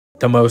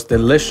The most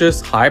delicious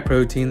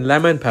high-protein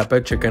lemon pepper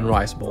chicken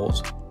rice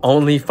balls.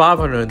 Only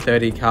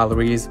 530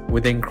 calories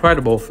with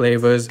incredible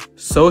flavors,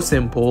 so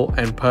simple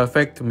and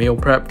perfect meal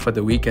prep for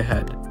the week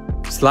ahead.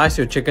 Slice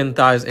your chicken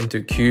thighs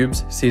into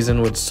cubes,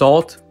 season with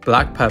salt,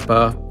 black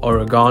pepper,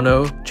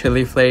 oregano,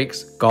 chili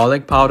flakes,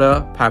 garlic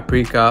powder,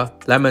 paprika,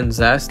 lemon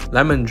zest,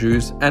 lemon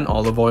juice, and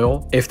olive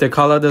oil. If the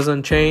color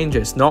doesn't change,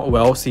 it's not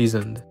well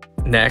seasoned.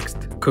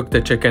 Next, cook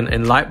the chicken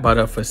in light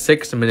butter for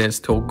 6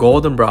 minutes till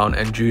golden brown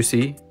and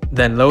juicy.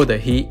 Then lower the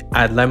heat,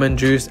 add lemon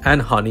juice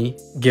and honey,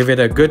 give it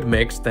a good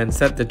mix, then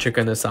set the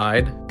chicken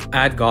aside.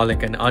 Add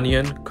garlic and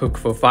onion, cook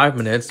for 5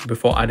 minutes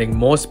before adding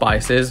more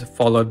spices,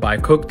 followed by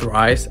cooked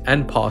rice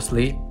and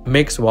parsley.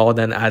 Mix well,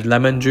 then add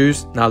lemon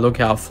juice. Now look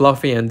how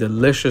fluffy and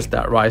delicious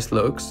that rice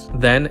looks.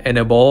 Then in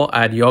a bowl,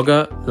 add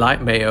yogurt,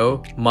 light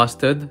mayo,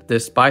 mustard,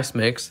 this spice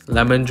mix,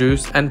 lemon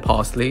juice and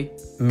parsley.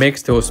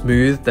 Mix till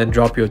smooth, then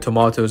drop your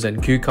tomatoes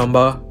and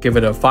cucumber, give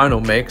it a final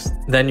mix,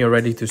 then you're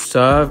ready to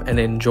serve and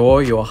enjoy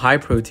your high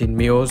protein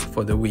meals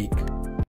for the week.